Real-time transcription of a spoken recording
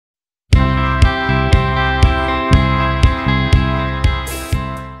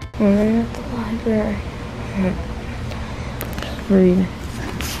I'm at the library. Just reading.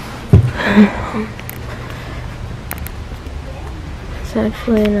 It's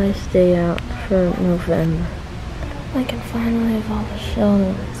actually a nice day out for November. I can finally have all the show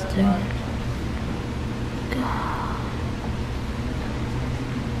that it's doing. God.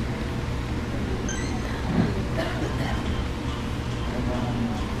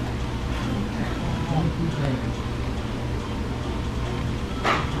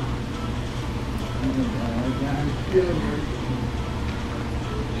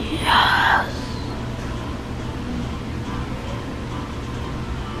 Yes.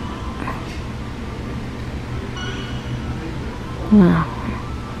 Wow.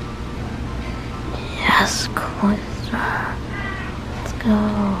 Yes, closer. Let's go.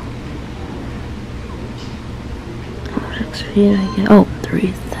 How much XP did I get? Oh,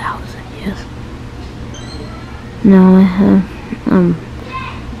 3,000, yes. Now I have,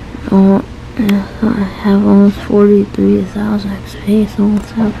 I have almost 43,000 XP, so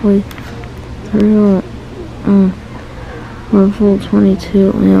almost halfway through, we're full 22,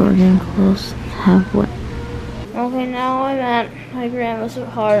 yeah, we're getting close, halfway. Okay, now I'm at my grandma's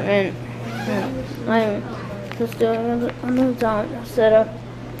apartment. I'm just doing a new setup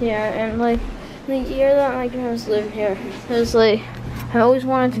here, and like the year that my grandma's lived here, there's like I always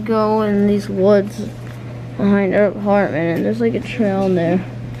wanted to go in these woods behind her apartment, and there's like a trail in there,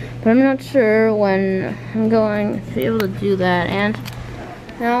 but I'm not sure when I'm going to be able to do that. And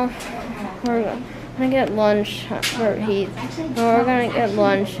now we're gonna get lunch for Pete. We're gonna get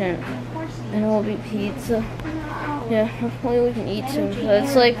lunch and it will be pizza. Yeah, hopefully we can eat soon. So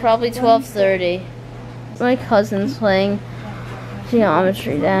it's like probably 12:30. My cousin's playing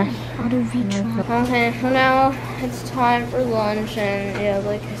Geometry Dash. Okay, so now it's time for lunch, and yeah,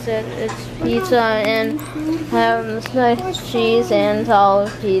 like I said, it's pizza, and I have this nice cheese and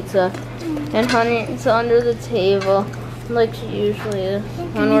olive pizza, and honey, it's under the table, like she usually is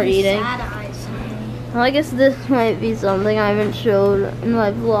when we're eating. Well, I guess this might be something I haven't showed in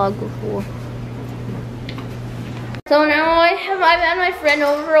my vlog before. So now I've had my friend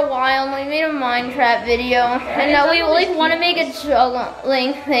over for a while, and we made a Minecraft video, and now we like want to make a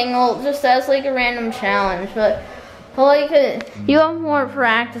juggling thing, just as like a random challenge. But like you have more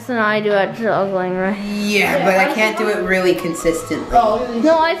practice than I do at juggling, right? Yeah, but I can't do it really consistently.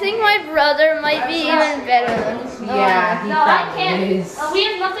 No, I think my brother might be even better than me. Yeah, no, I can't. We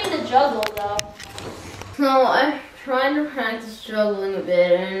have nothing to juggle though. So I'm trying to practice juggling a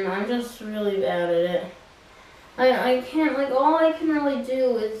bit, and I'm just really bad at it. I can't, like, all I can really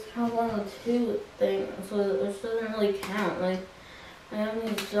do is juggle on the two thing, so this doesn't really count. Like, I have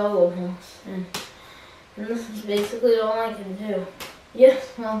these juggle balls, and this is basically all I can do.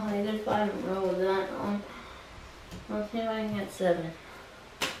 Yes, well, I did 5 in a row with that. Let's see if I can get 7.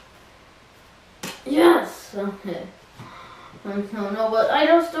 Yes! Okay. No, but I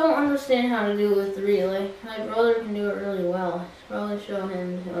just don't understand how to do it with 3. Like, my brother can do it really well. I should probably show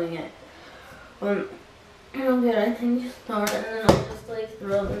him doing it. Okay, I think you start, and then I just like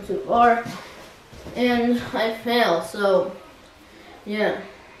throw them too far, and I fail. So, yeah.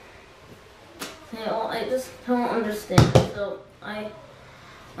 Well, I just don't understand. So I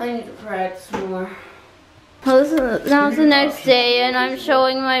need to practice more. Well, now it's the next day, and I'm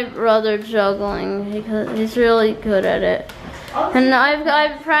showing my brother juggling because he's really good at it. And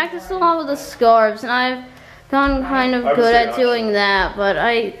I've practiced a lot with the scarves, and I've gotten kind of good at doing that, but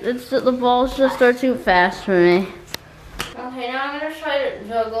the balls just are too fast for me. Okay, now I'm gonna try to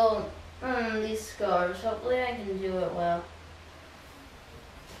juggle these scarves. Hopefully I can do it well.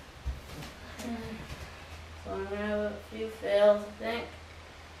 So I'm gonna have a few fails, I think.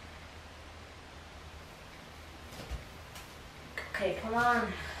 Okay, come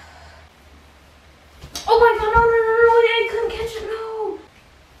on. Oh my god, no, I couldn't catch it, no!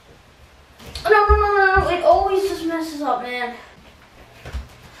 No, it always just messes up, man.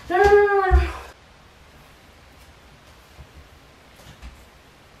 No.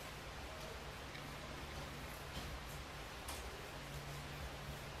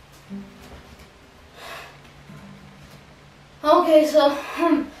 Okay, so,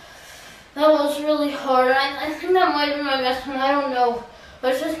 that was really hard. I think that might be my best one, I don't know.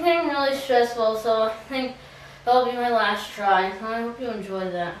 But it's just getting really stressful, so I think that'll be my last try. So I hope you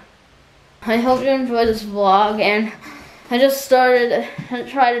enjoyed that. I hope you enjoyed this vlog, and I just started to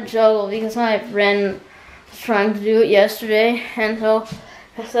try to juggle because my friend was trying to do it yesterday, and so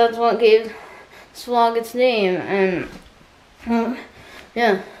that's what gave this vlog its name, and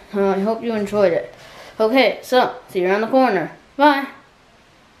yeah, I hope you enjoyed it. Okay, so see you around the corner. Bye.